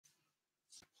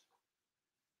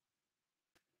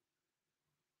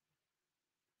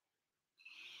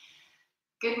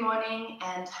morning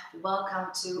and welcome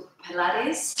to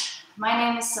Pilates. My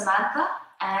name is Samantha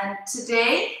and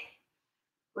today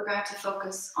we're going to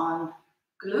focus on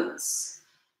glutes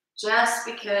just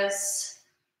because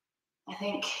I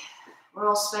think we're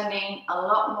all spending a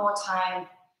lot more time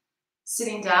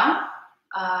sitting down.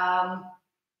 I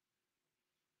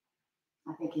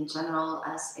think in general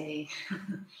as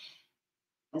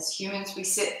humans we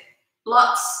sit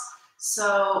lots.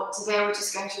 So today we're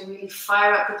just going to really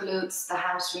fire up the glutes, the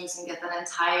hamstrings, and get that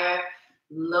entire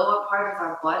lower part of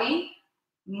our body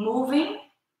moving,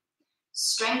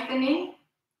 strengthening,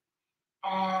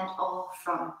 and all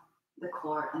from the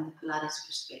core and the Pilates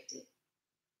perspective.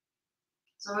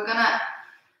 So we're gonna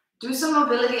do some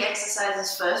mobility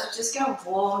exercises first. We're just gonna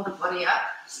warm the body up.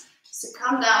 So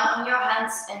come down on your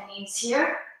hands and knees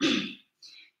here.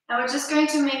 And we're just going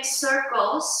to make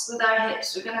circles with our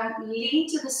hips. We're going to lean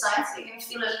to the side, so you're going to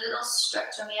feel a little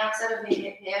stretch on the outside of the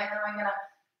hip here. And then we're going to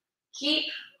keep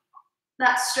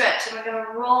that stretch, and we're going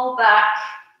to roll back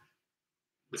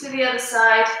to the other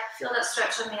side. Feel that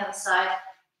stretch on the other side,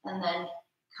 and then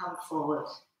come forward.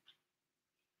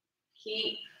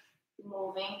 Keep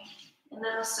moving in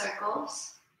little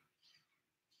circles.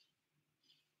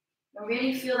 And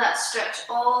really feel that stretch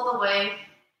all the way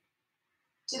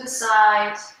to the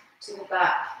side, to the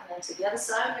back, and then to the other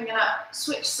side. We're gonna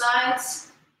switch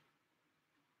sides,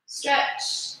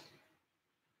 stretch,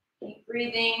 keep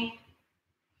breathing,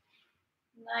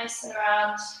 nice and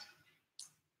round.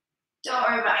 Don't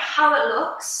worry about how it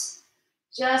looks,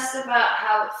 just about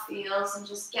how it feels, and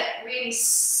just get really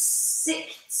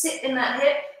sit in that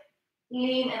hip,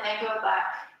 lean, and then go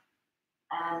back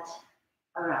and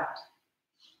around.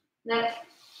 Then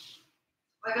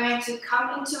we're going to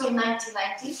come into a 90-90.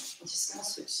 I'm just going to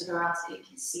switch it around so you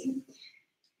can see.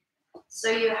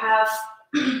 So you have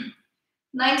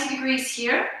 90 degrees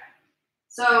here.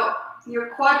 So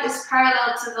your quad is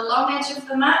parallel to the long edge of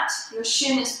the mat. Your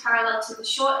shin is parallel to the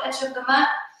short edge of the mat.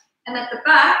 And at the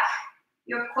back,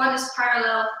 your quad is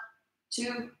parallel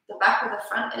to the back or the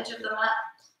front edge of the mat.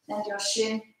 And your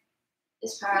shin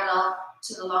is parallel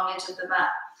to the long edge of the mat.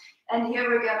 And here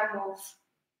we're going to move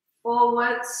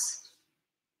forwards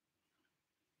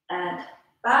and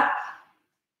back,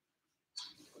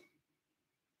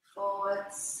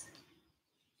 forwards,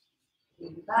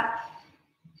 and back,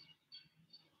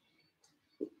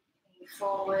 and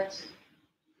forward,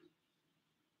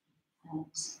 and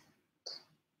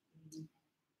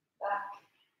back.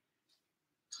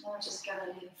 Now we're just going to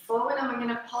lean forward, and we're going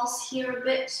to pulse here a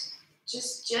bit.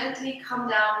 Just gently come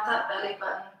down with that belly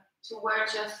button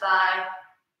towards your thigh,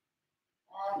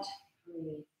 and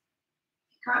breathe.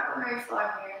 Can't go very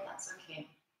far here, that's okay.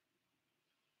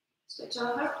 Switch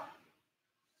over.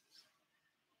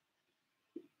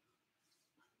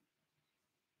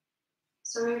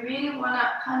 So we really want to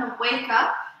kind of wake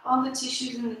up all the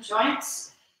tissues in the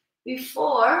joints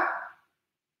before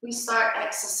we start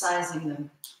exercising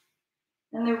them.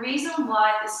 And the reason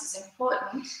why this is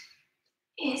important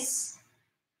is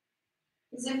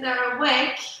if they're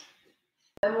awake,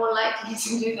 they're more likely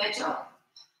to do their job.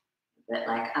 A bit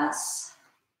like us.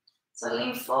 So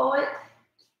lean forward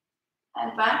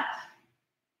and back,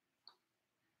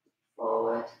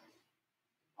 forward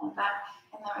and back.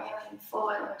 And then we're going to lean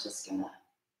forward and we're just going to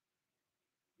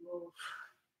move.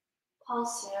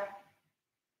 Pulse here.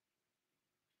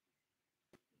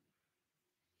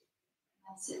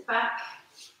 And sit back.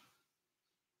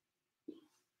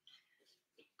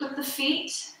 Put the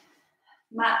feet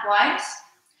mat wide.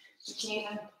 You can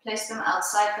even place them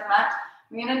outside the mat.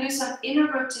 We're going to do some inner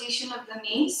rotation of the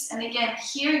knees. And again,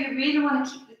 here you really want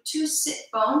to keep the two sit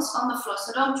bones on the floor.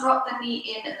 So don't drop the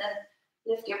knee in and then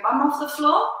lift your bum off the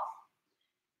floor.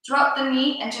 Drop the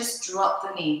knee and just drop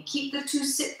the knee. Keep the two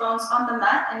sit bones on the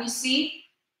mat. And you see,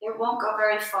 it won't go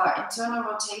very far. Internal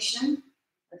rotation,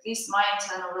 at least my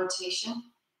internal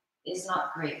rotation, is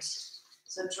not great.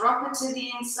 So drop it to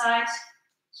the inside.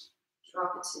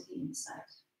 Drop it to the inside.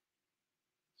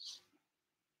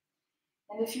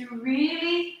 And if you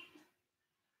really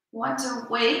want to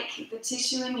wake the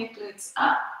tissue in your glutes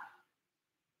up,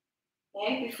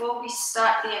 okay, before we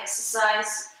start the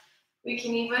exercise, we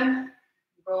can even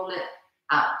roll it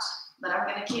out. But I'm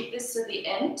going to keep this to the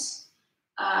end.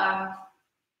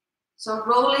 So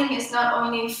rolling is not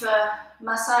only for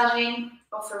massaging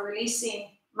or for releasing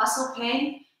muscle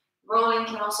pain, rolling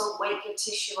can also wake your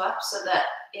tissue up so that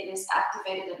it is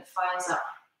activated and it fires up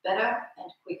better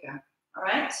and quicker. All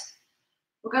right?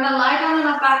 We're going to lie down on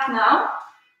our back now,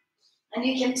 and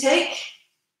you can take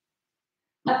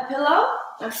a pillow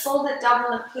and fold it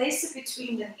double and place it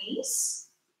between the knees.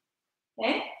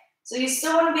 Okay? So you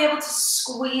still want to be able to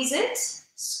squeeze it,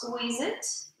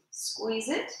 squeeze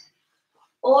it.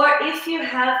 Or if you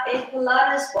have a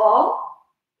Pilates ball,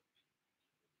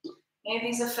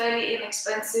 these are fairly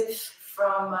inexpensive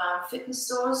from fitness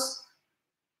stores,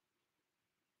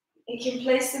 you can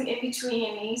place them in between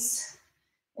your knees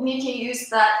and you can use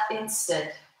that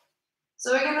instead.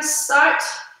 So we're going to start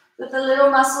with the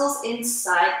little muscles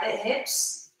inside the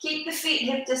hips. Keep the feet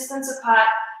hip distance apart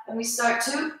and we start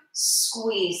to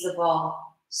squeeze the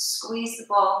ball. Squeeze the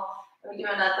ball. And we do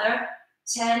another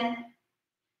 10, 9,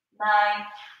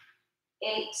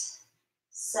 8,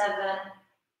 7,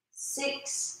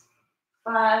 6,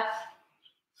 5,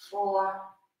 4,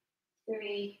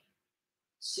 3,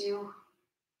 2,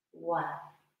 1.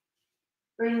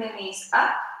 Bring the knees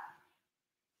up.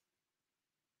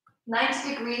 90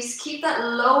 degrees. Keep that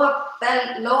lower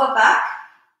back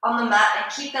on the mat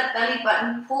and keep that belly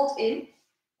button pulled in.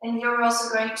 And here we're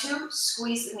also going to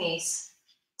squeeze the knees.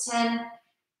 10,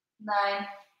 9,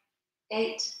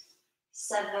 8,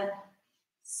 7,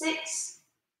 6,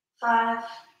 5,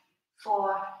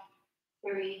 4,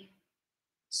 3,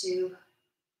 2,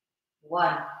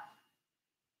 1.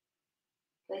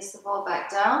 Place the ball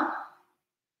back down.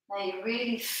 Now you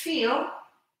really feel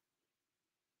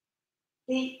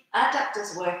the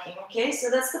adductors working, okay? So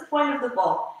that's the point of the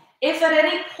ball. If at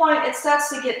any point it starts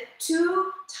to get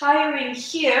too tiring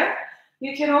here,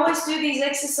 you can always do these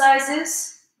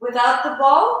exercises without the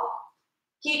ball.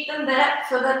 Keep them there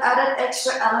for that added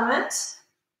extra element.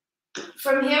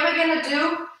 From here, we're going to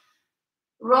do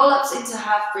roll-ups into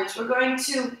half bridge. We're going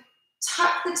to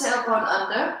tuck the tailbone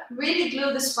under, really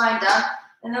glue the spine down,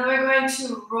 and then we're going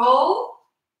to roll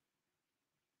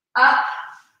up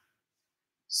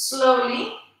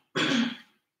slowly.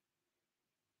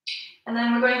 And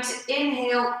then we're going to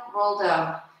inhale, roll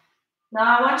down.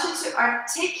 Now I want you to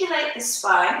articulate the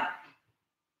spine,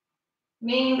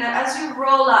 meaning that as you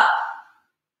roll up,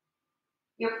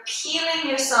 you're peeling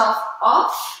yourself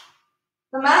off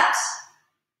the mat.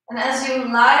 And as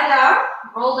you lie down,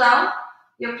 roll down,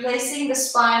 you're placing the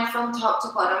spine from top to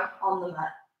bottom on the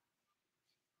mat.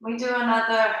 We do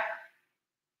another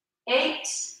 8,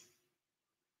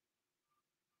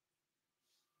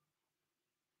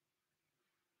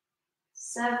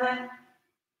 7,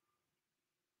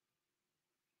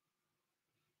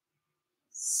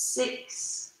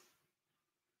 6.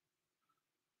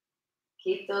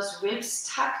 Keep those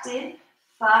ribs tucked in.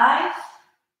 5,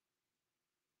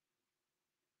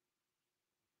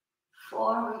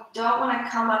 4. We don't want to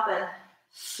come up and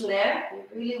flare.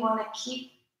 We really want to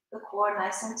keep the core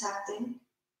nice and tucked in.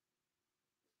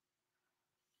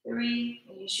 3.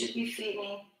 You should be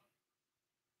feeling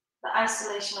the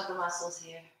isolation of the muscles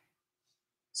here.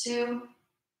 2.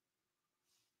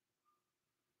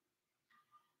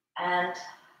 And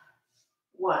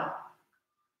 1.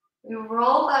 We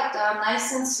roll back down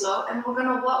nice and slow, and we're going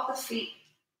to walk the feet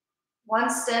one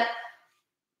step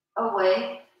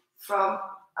away from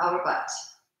our butt.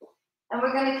 And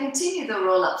we're going to continue the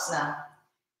roll-ups now.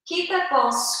 Keep that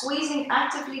ball squeezing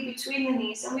actively between the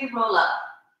knees, and we roll up.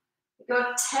 We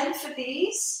go 10 for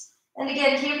these. And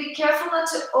again, here, be careful not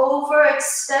to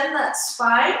overextend that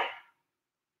spine.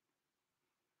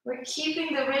 We're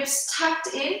keeping the ribs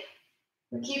tucked in.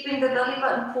 We're keeping the belly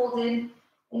button pulled in.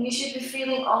 And you should be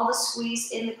feeling all the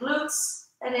squeeze in the glutes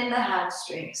and in the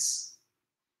hamstrings.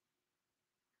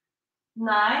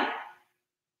 9.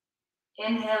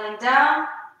 Inhaling down.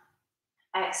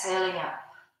 Exhaling up.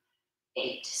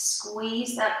 8.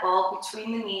 Squeeze that ball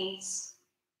between the knees.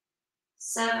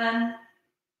 7.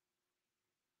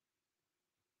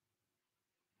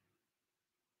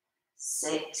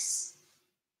 6.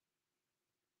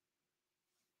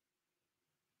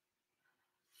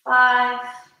 5.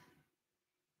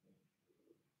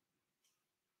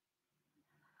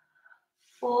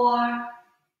 4.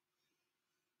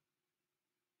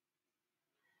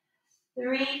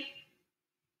 3.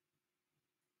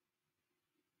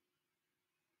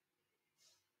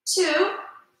 2.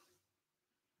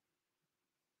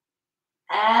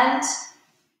 And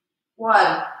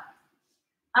 1.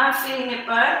 I'm feeling it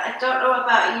burn. I don't know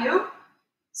about you.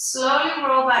 Slowly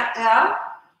roll back down.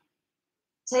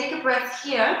 Take a breath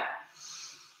here.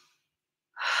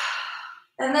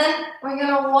 And then we're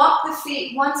going to walk the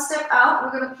feet one step out.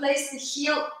 We're going to place the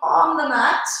heel on the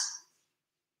mat.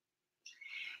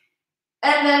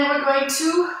 And then we're going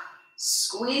to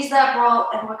squeeze that ball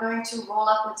and we're going to roll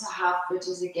up into half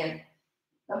bridges again.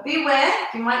 Now beware,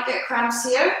 you might get cramps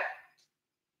here.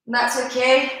 And that's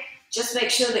okay. Just make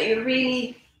sure that you're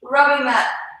really rubbing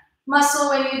that muscle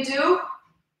when you do.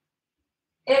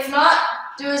 If not,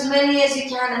 do as many as you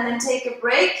can and then take a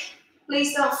break.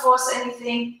 Please don't force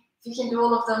anything. If you can do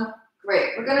all of them,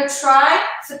 great. We're going to try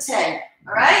for 10.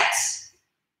 All right?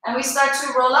 And we start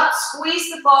to roll up, squeeze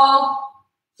the ball,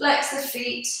 flex the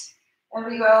feet, and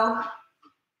we go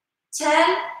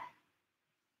 10,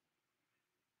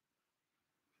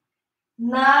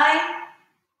 9,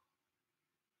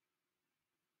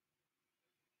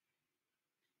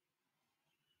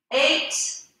 8,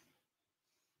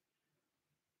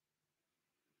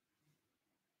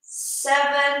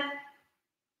 7,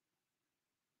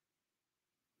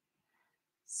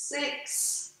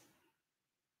 6,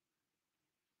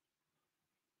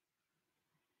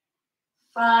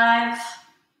 5,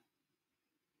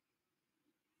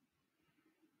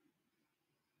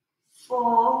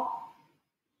 4,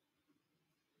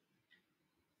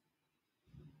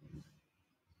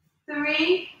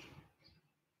 3,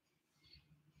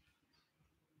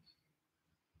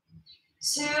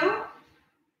 2,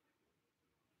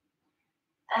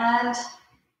 and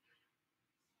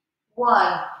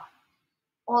 1.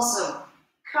 Awesome.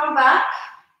 Come back.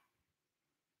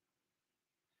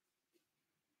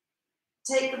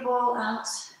 Take the ball out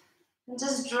and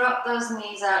just drop those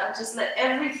knees out and just let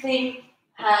everything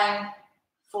hang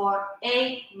for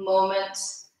a moment.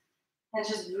 And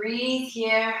just breathe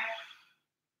here.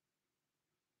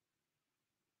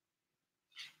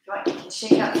 If you want, you can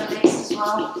shake out your legs as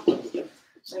well.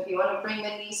 So if you want to bring the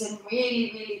knees in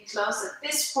really, really close at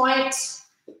this point,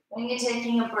 when you're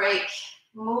taking a break,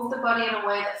 move the body in a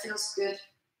way that feels good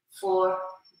for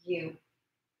you.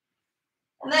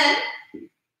 And then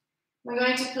we're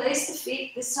going to place the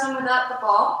feet, this time without the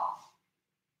ball.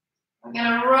 We're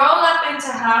going to roll up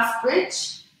into half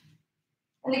bridge.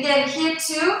 And again, here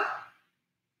too,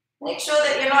 make sure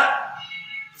that you're not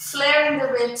flaring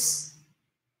the ribs.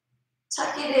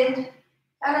 Tuck it in,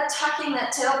 kind of tucking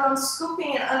that tailbone,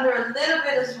 scooping it under a little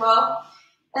bit as well.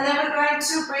 And then we're going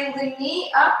to bring the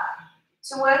knee up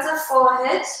towards our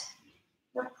forehead.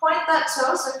 Now point that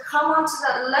toe, so come onto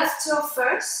that left toe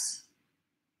first.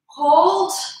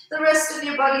 Hold the rest of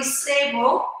your body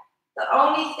stable. The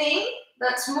only thing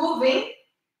that's moving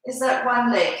is that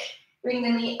one leg. Bring the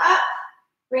knee up,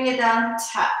 bring it down,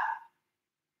 tap.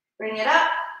 Bring it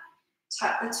up,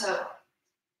 tap the toe.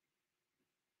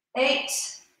 8,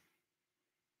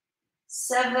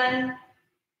 7,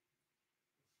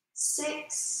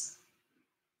 6,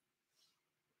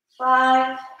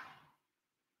 5,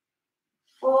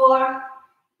 4,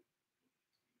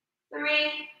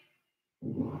 3,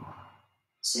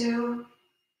 2,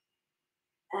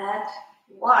 and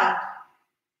 1.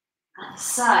 On the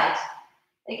side.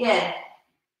 Again,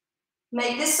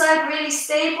 make this side really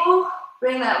stable.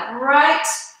 Bring that right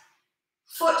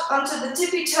foot onto the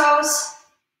tippy toes.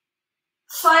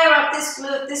 Fire up this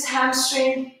glute, this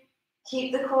hamstring.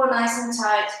 Keep the core nice and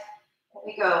tight. Here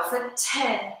we go for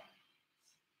 10,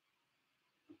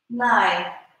 9,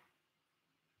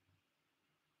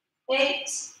 8,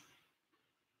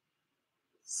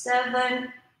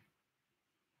 7,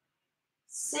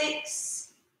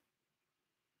 6,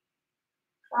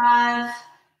 5,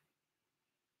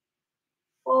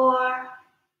 4,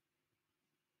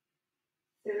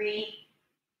 3,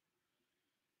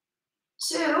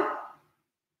 2,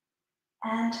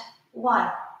 and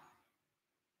 1.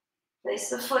 Place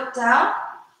the foot down.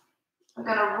 We're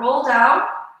going to roll down.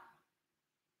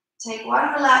 Take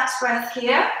one relaxed breath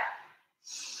here.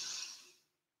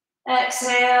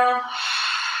 Exhale.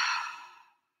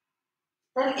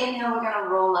 Then inhale, we're going to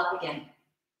roll up again.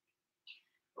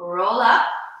 Roll up.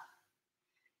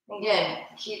 Again,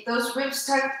 keep those ribs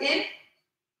tucked in.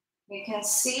 You can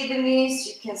see the knees,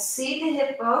 you can see the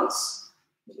hip bones.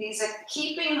 These are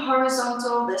keeping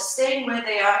horizontal, they're staying where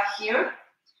they are here.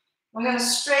 We're going to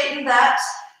straighten that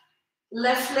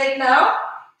left leg now.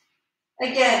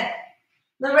 Again,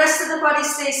 the rest of the body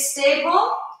stays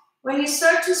stable. When you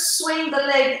start to swing the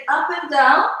leg up and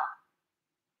down,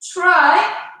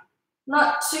 try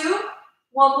not to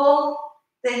wobble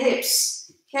the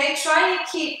hips. Okay, try and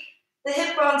keep the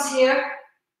hip bones here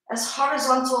as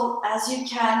horizontal as you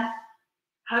can.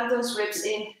 Hug those ribs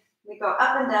in. We go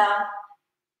up and down.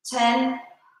 10,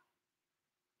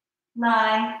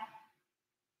 9,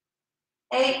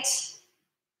 8,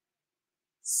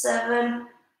 7,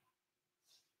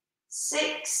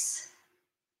 6,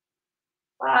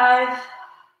 5,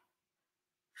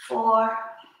 4,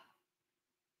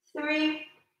 3,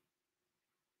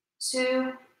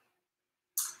 2,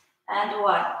 and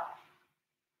 1.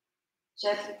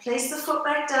 Gently place the foot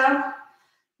back down.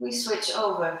 We switch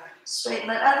over. Straighten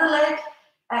that other leg.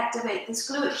 Activate this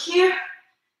glute here.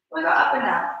 We go up and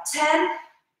down. 10,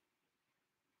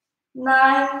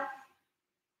 9,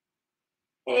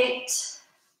 8,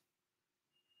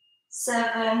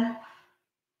 7,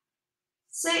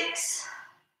 6,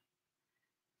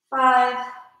 5,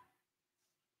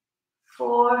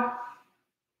 4,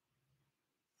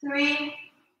 3,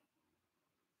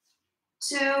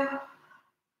 2,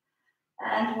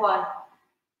 and 1.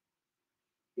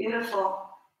 Beautiful.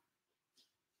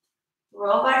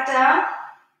 Roll back down.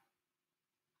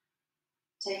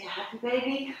 Take a happy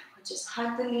baby, or just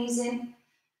hug the knees in.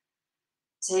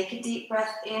 Take a deep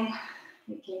breath in.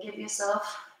 You can give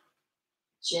yourself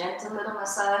a gentle little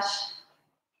massage,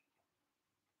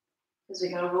 because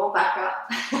we're going to roll back up.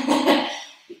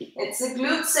 It's a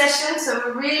glute session, so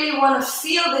we really want to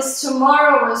feel this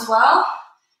tomorrow as well,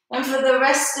 and for the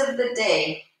rest of the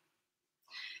day.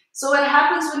 So what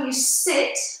happens when you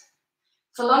sit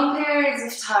for long periods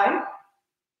of time,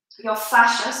 your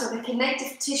fascia, so the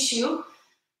connective tissue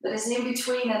that is in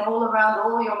between and all around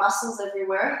all your muscles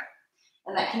everywhere,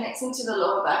 and that connects into the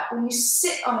lower back. When you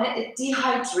sit on it, it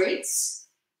dehydrates,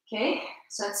 okay?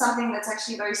 So it's something that's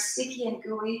actually very sticky and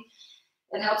gooey.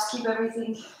 It helps keep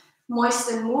everything moist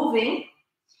and moving.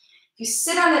 If you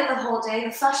sit on it the whole day,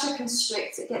 the fascia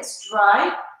constricts, it gets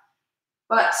dry,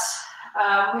 but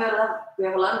we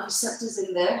have a lot of receptors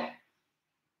in there.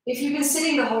 If you've been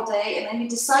sitting the whole day and then you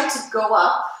decide to go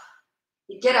up,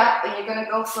 you get up and you're going to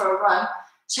go for a run,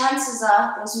 chances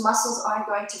are those muscles aren't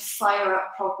going to fire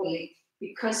up properly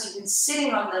because you've been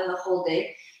sitting on them the whole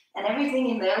day and everything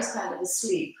in there is kind of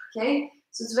asleep, okay?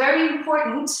 So it's very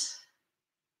important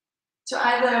to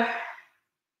either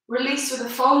release with a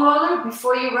foam roller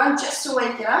before you run just to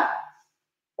wake it up,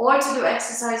 or to do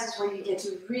exercises where you get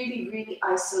to really, really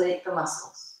isolate the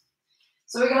muscles.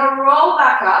 So we're going to roll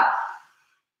back up.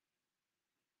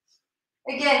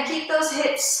 Again, keep those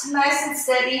hips nice and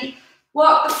steady.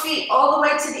 Walk the feet all the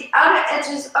way to the outer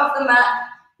edges of the mat.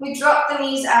 We drop the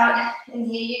knees out, and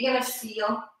here you're going to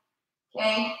feel,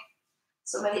 okay,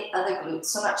 some of the other glutes.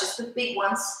 So not just the big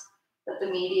ones, but the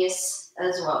medius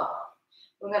as well.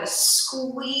 We're going to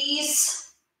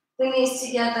squeeze the knees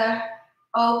together,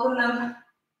 open them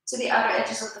to the outer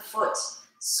edges of the foot,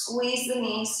 squeeze the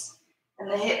knees,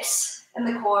 and the hips and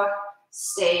the core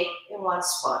stay in one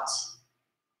spot.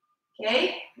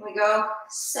 Okay, we go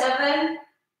 7,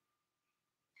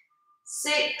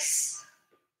 6,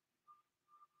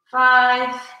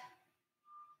 5,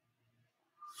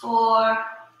 4,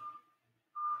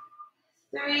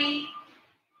 3,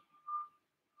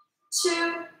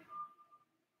 2,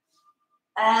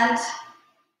 and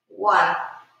 1.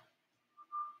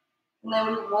 And then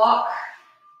we walk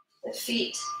the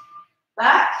feet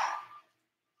back.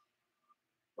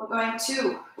 We're going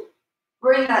to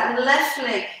bring that left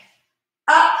leg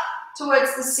up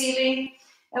towards the ceiling,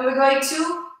 and we're going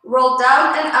to roll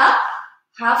down and up,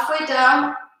 halfway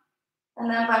down, and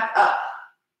then back up.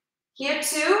 Here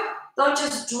too, don't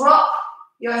just drop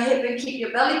your hip and keep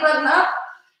your belly button up.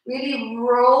 Really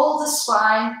roll the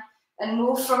spine and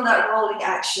move from that rolling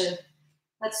action.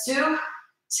 Let's do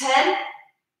 10,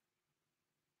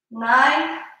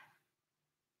 9,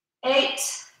 8,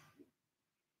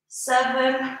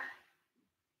 7,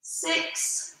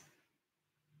 6,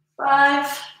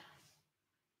 5,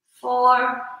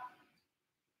 4,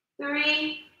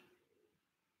 3,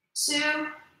 2,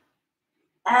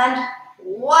 and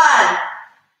 1.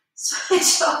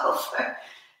 Switch over.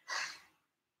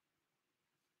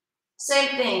 Same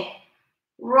thing.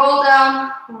 Roll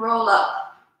down, roll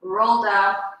up. Roll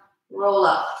down, roll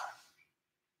up.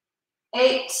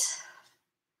 8,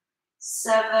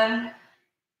 7,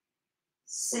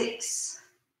 6,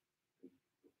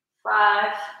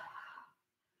 5,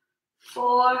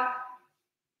 4,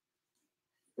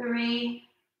 3,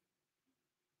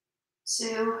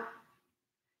 2,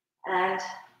 and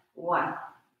 1.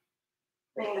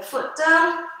 Bring the foot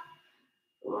down,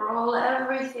 roll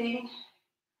everything,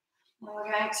 and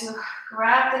we're going to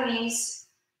grab the knees.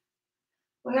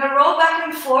 We're going to roll back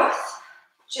and forth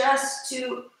just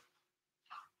to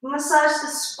massage the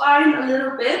spine a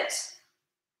little bit.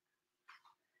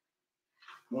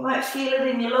 You might feel it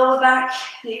in your lower back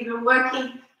that you've been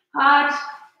working hard.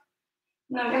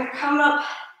 Now we're going to come up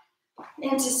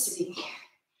into sitting.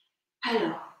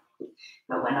 Hello.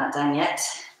 But we're not done yet.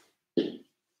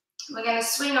 We're going to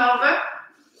swing over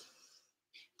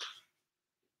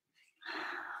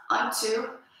onto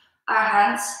our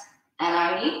hands and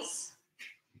our knees.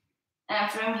 And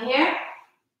from here,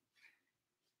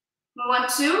 we want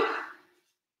to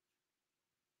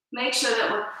make sure that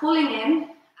we're pulling in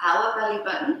our belly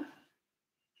button.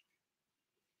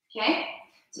 Okay?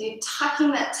 So you're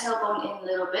tucking that tailbone in a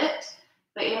little bit,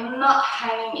 but you're not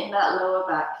hanging in that lower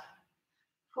back.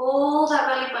 Pull that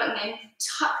belly button in,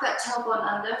 tuck that tailbone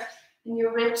under, and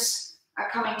your ribs are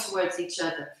coming towards each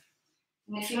other.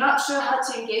 And if you're not sure how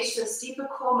to engage those deeper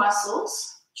core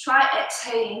muscles, Try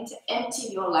exhaling to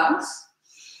empty your lungs.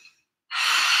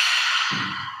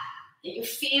 You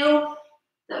feel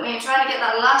that when you're trying to get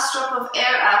that last drop of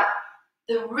air out,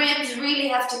 the ribs really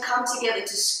have to come together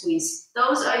to squeeze.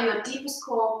 Those are your deepest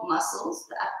core muscles,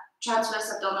 the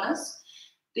transverse abdominis.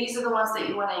 These are the ones that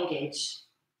you want to engage.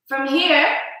 From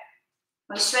here,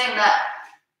 we straighten that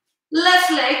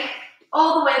left leg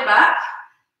all the way back,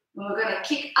 and we're going to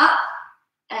kick up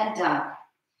and down.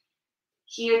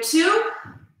 Here too,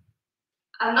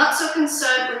 I'm not so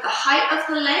concerned with the height of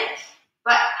the leg,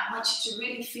 but I want you to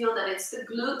really feel that it's the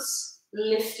glutes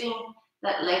lifting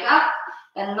that leg up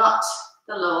and not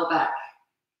the lower back.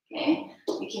 Okay,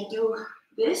 we can do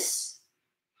this,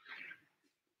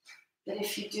 but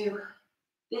if you do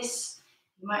this,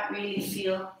 you might really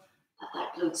feel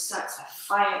that glute starts to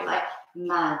fire like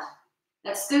mad.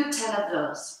 Let's do 10 of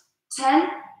those. 10,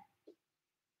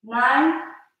 9,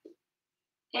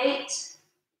 8,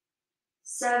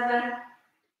 7,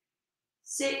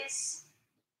 6,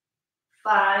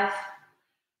 5,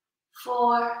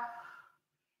 4,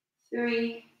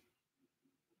 3,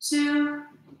 2,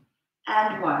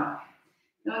 and 1.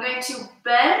 And we're going to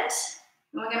bend,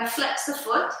 and we're going to flex the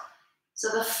foot. So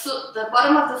the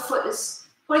bottom of the foot is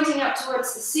pointing up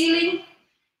towards the ceiling.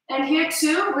 And here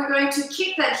too, we're going to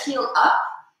kick that heel up,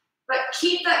 but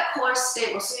keep that core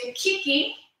stable. So you're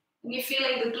kicking, and you're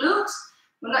feeling the glutes.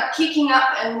 We're not kicking up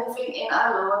and moving in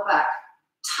our lower back.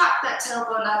 Tuck that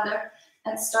tailbone under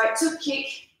and start to kick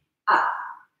up,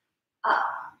 up.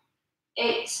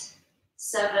 8,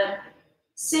 7,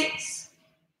 6,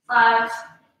 5,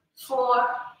 4,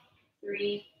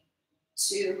 3,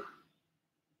 2,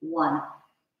 1.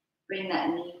 Bring that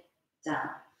knee down.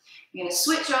 You're going to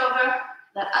switch over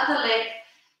that other leg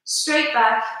straight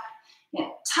back and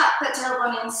tuck that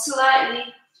tailbone in slightly,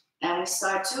 and we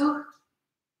start to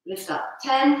lift up.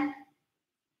 10,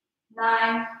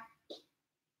 9,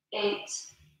 8,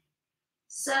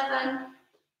 7,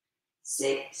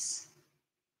 6,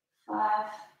 5,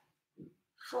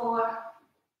 4,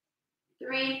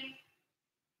 3,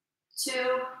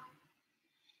 2,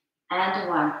 and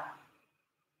 1.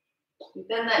 You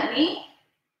bend that knee,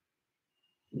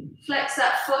 flex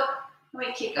that foot, and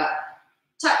we kick up.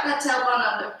 Tuck that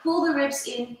tailbone under, pull the ribs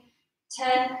in.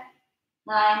 10,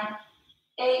 9,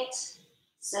 8,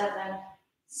 7,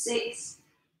 6,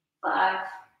 5,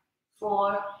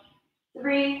 4,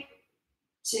 3,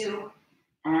 2,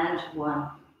 and 1.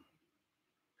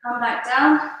 Come back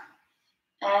down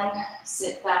and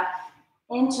sit back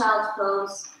in child's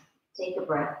pose. Take a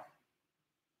breath.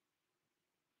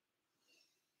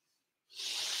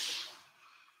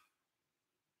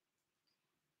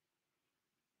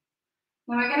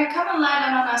 And we're going to come and lie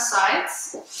down on our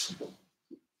sides.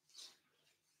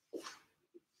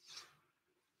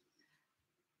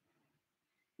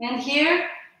 And here,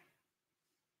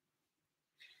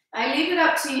 I leave it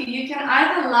up to you. You can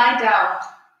either lie down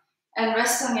and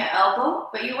rest on your elbow,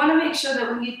 but you want to make sure that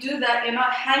when you do that, you're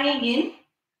not hanging in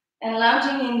and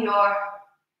lounging in your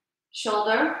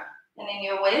shoulder and in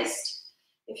your waist.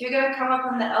 If you're going to come up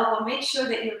on the elbow, make sure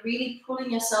that you're really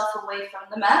pulling yourself away from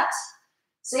the mat.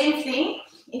 Same thing,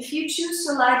 if you choose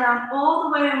to lie down all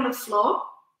the way on the floor,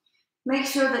 make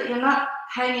sure that you're not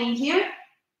hanging here,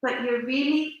 but you're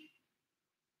really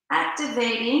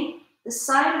activating the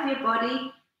side of your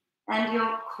body and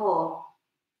your core.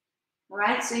 All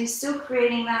right, so you're still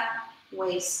creating that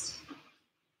waist.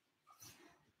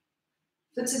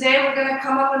 So today we're going to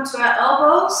come up onto our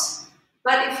elbows,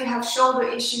 but if you have shoulder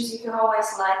issues, you can always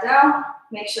lie down.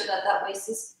 Make sure that that waist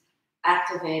is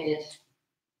activated.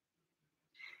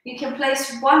 You can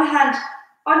place one hand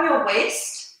on your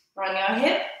waist or on your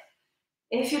hip.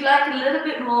 If you'd like a little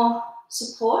bit more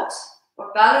support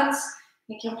or balance,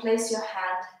 you can place your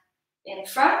hand in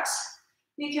front.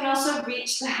 You can also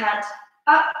reach the hand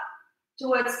up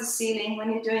towards the ceiling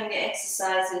when you're doing the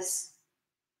exercises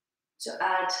to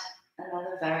add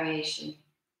another variation.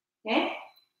 Okay?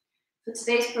 For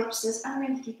today's purposes, I'm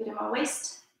going to keep it in my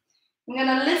waist. I'm going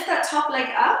to lift that top leg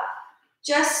up,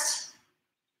 just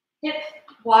hip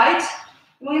wide.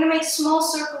 I'm going to make small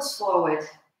circles forward.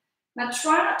 Now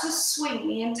try not to swing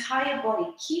the entire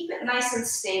body. Keep it nice and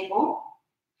stable,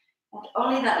 and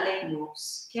only that leg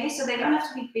moves. Okay, so they don't have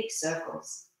to be big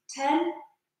circles. 10,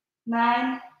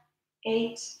 9,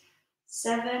 8,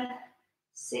 7,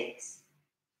 6,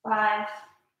 5,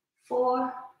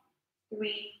 4,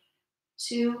 3,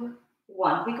 2,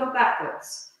 1. We go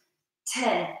backwards.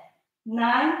 10,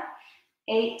 9,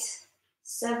 8,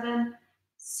 7,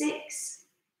 6,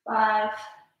 5,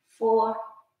 4,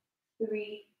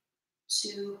 3,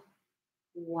 2,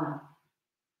 1.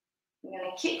 We're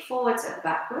going to kick forwards and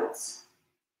backwards.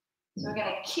 So we're going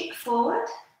to kick forward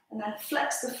and then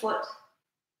flex the foot,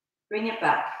 bring it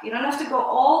back. You don't have to go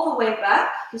all the way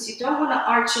back because you don't want to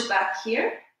arch your back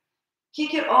here.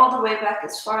 Kick it all the way back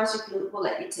as far as your glute will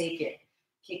let you take it.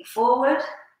 Kick forward,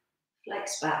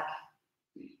 flex back.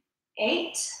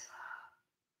 8,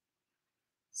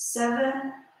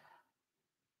 7,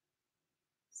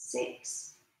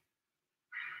 6,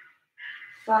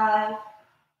 5,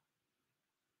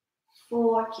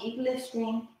 4, keep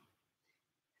lifting.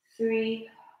 3,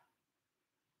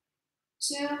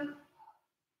 2,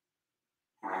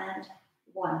 and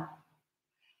 1.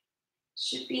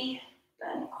 Should be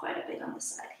burning quite a bit on the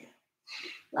side here.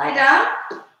 Lie down.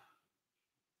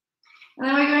 And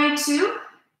then we're going to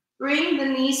bring the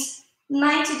knees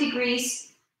 90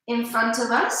 degrees in front of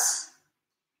us.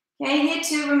 Okay, here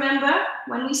too, remember,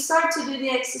 when we start to do the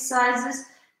exercises,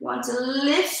 you want to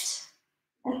lift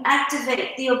and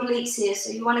activate the obliques here.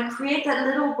 So you want to create that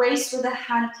little waist where the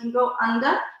hand can go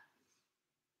under.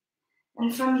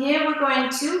 And from here, we're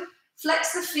going to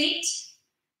flex the feet.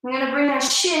 We're going to bring our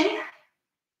shin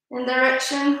in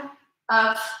direction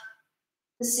of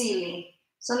the ceiling.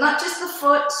 So not just the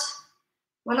foot,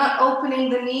 we're not opening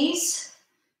the knees.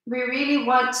 We really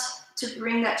want to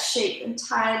bring that shape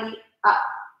entirely up.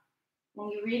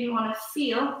 And you really want to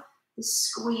feel the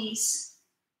squeeze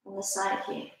on the side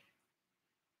here.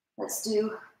 Let's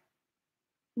do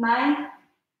 9,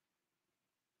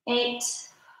 8,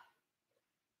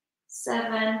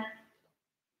 7,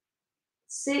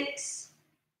 6,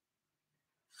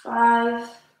 5,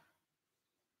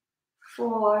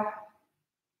 4,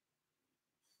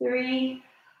 3,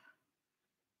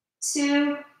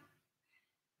 2,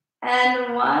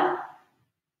 and 1.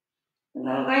 And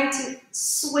then we're going to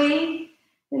swing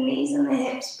the knees and the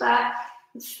hips back,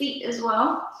 the feet as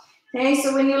well. Okay,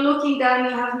 so when you're looking down,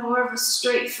 you have more of a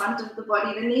straight front of the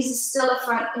body. The knees are still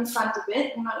in front a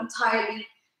bit, they're not entirely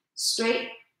straight,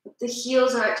 but the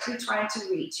heels are actually trying to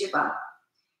reach your bum.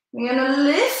 We're going to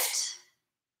lift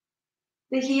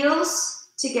the heels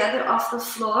together off the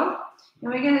floor,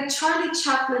 and we're going to Charlie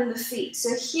Chaplin the feet.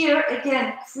 So here,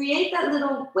 again, create that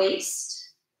little waist.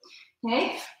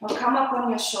 Okay, we'll come up on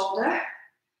your shoulder.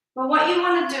 But what you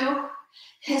want to do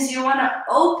is you want to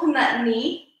open that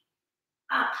knee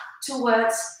up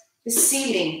towards the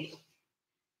ceiling.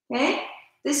 Okay,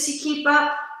 this you keep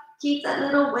up, keep that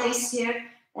little waist here,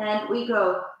 and we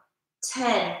go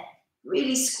 10.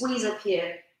 Really squeeze up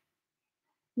here.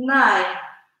 9,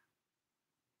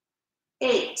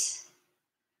 8,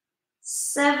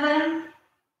 7,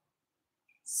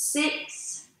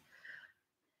 6,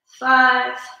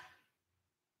 5,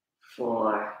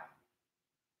 4,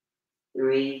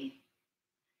 3,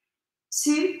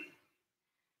 2,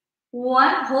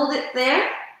 1. Hold it there.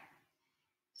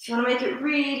 If you want to make it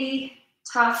really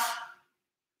tough,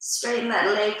 straighten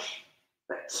that leg,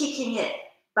 but kicking it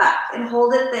back and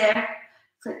hold it there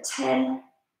for 10,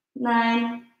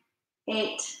 9,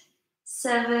 8,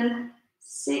 7,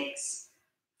 6,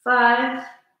 5,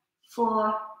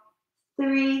 4,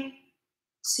 3,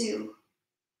 2, 1.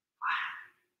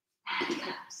 And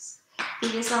collapse.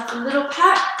 Give yourself a little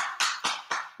pat.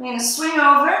 We're going to swing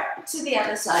over to the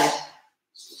other side.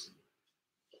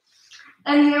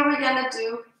 And here we're going to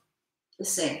do the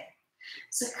same.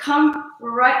 So come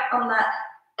right on that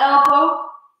elbow.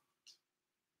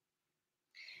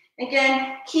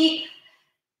 Again, keep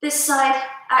this side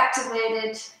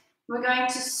activated. We're going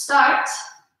to start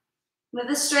with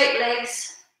the straight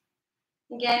legs.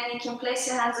 Again, you can place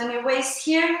your hands on your waist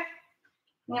here.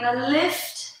 I'm going to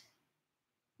lift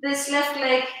this left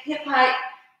leg hip height,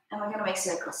 and we're going to make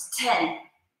circles. 10,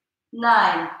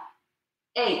 9,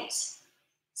 8,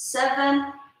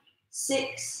 7,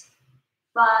 6,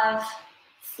 5,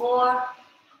 4,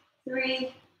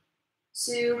 3,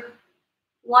 2,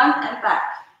 1, and back.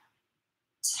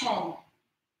 10,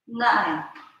 9,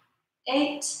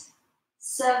 8,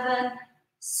 7,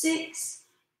 6,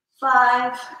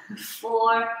 5,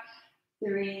 4,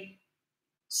 3,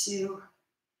 2,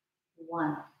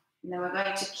 1. And then we're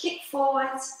going to kick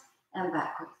forwards and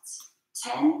backwards.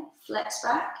 10, flex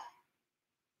back.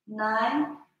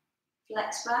 9,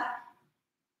 flex back.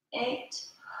 8,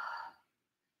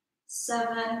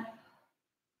 7,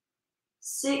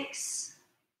 6,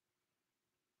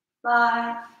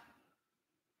 5,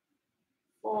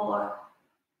 4,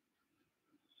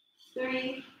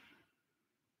 3,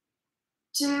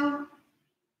 2,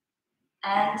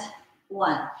 and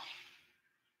 1.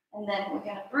 And then we're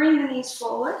going to bring the knees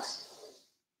forward.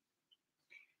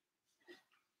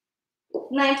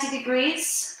 90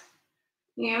 degrees.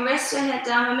 You're going to rest your head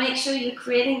down and make sure you're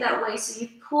creating that waist. So you're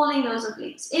pulling those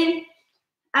obliques in,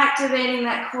 activating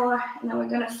that core. And then we're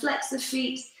going to flex the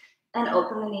feet and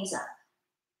open the knees up.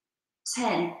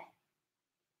 10,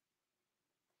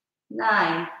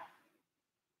 9,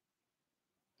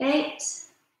 8,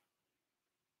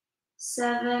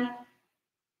 7,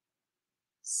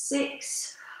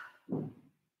 6,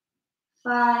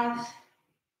 5,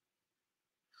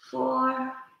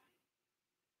 4,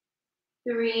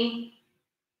 3,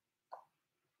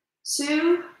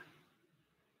 2,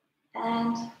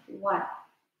 and 1.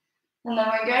 And then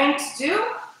we're going to do,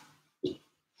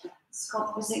 it's called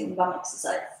the Brazilian bum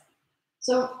exercise.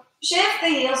 So shift the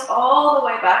heels all the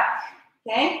way back,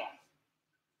 okay?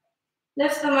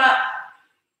 Lift them up.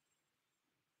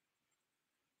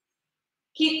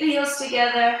 Keep the heels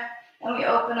together, and we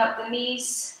open up the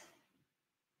knees.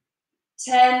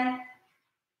 10,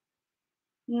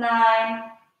 9,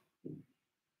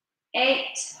 8,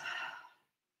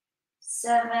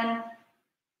 7,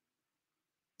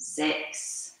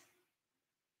 6,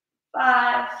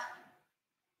 5,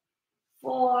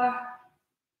 4,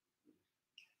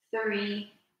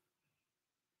 3,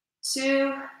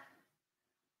 2,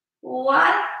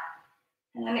 1.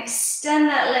 And then extend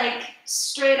that leg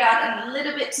straight out and a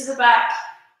little bit to the back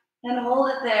and hold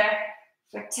it there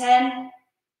for 10,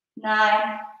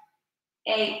 9,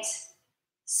 8,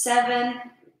 7,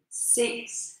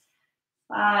 6,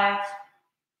 5,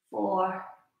 4,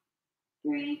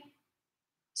 3,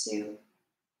 2,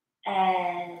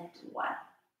 and 1.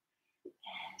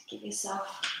 And give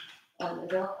yourself a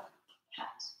little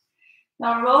pat.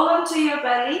 Now roll onto your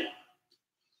belly.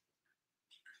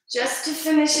 Just to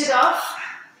finish it off,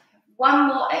 one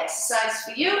more exercise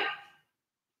for you.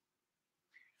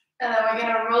 And then we're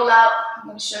going to roll out. I'm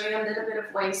going to show you a little bit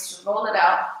of ways to roll it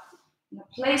out. We're going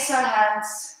to place our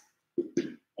hands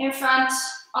in front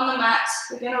on the mat.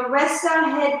 We're going to rest our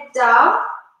head down.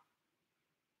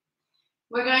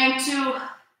 We're going to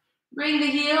bring the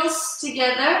heels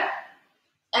together.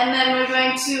 And then we're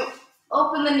going to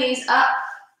open the knees up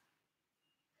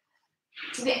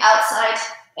to the outside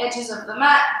edges of the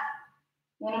mat.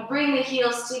 We're going to bring the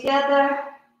heels together,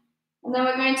 and then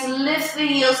we're going to lift the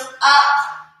heels up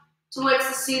towards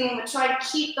the ceiling, but try to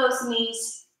keep those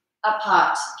knees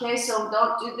apart, okay? So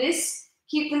don't do this.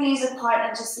 Keep the knees apart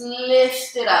and just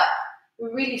lift it up. We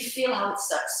really feel how it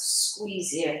starts to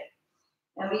squeeze here.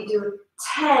 And we do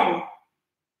 10,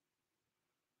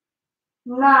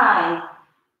 9,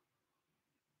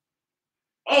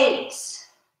 8,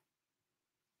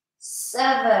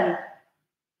 7,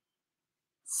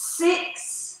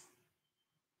 6,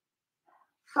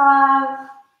 5,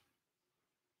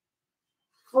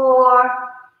 4,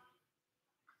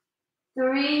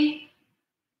 3,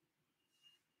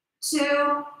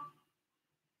 2,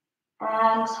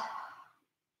 and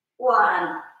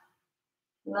 1.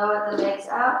 Lower the legs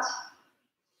out.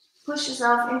 Push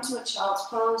yourself into a child's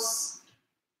pose.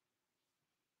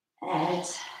 And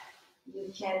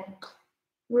you can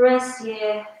rest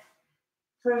here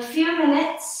for a few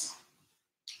minutes.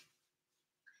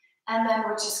 And then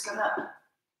we're just gonna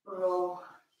roll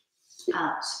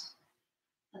out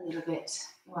a little bit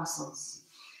muscles.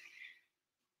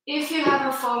 If you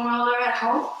have a foam roller at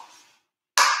home,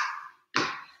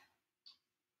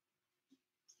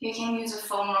 you can use a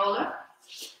foam roller.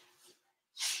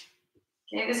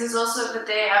 Okay, this is also the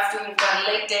day after you've done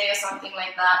a leg day or something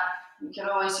like that. You can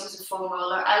always use a foam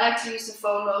roller. I like to use the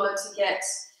foam roller to get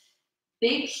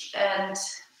big and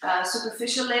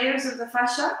superficial layers of the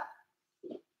fascia.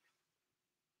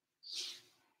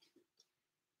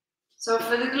 So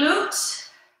for the glute,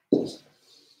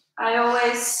 I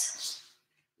always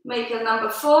make a number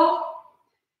 4.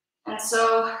 And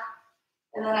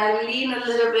then I lean a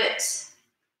little bit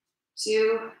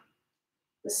to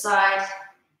the side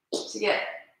to get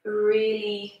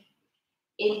really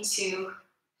into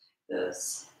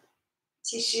those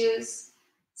tissues,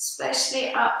 especially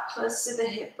up close to the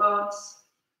hip bones.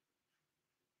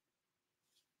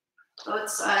 Both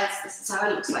sides, this is how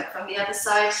it looks like from the other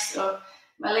side. So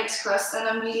my legs crossed and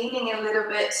I'm leaning a little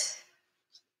bit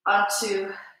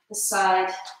onto the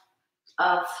side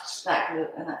of that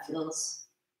glute, and that feels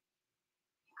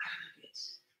incredibly good.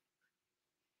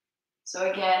 So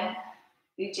again,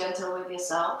 be gentle with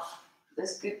yourself.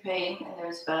 There's good pain and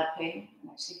there's bad pain.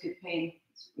 And actually good pain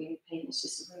is really pain. It's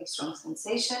just a really strong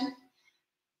sensation.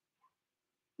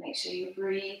 Make sure you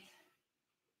breathe.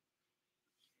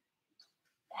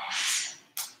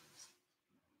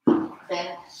 And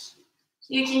then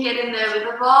you can get in there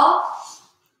with a ball.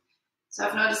 So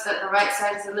I've noticed that the right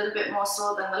side is a little bit more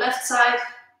sore than the left side.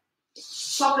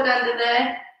 Pop it under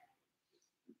there.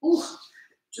 Ooh.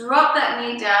 Drop that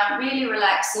knee down, really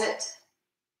relax it.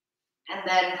 And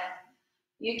then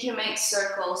you can make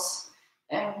circles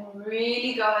and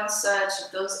really go in search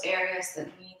of those areas that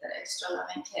need that extra love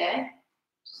and care.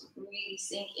 Just really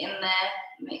sink in there.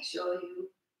 Make sure you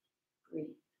breathe.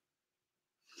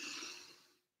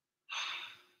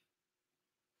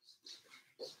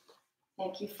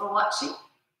 Thank you for watching.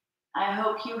 I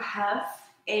hope you have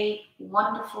a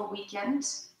wonderful weekend,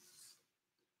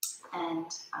 and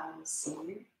I will see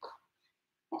you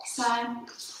next time.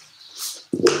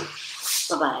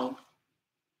 Bye-bye.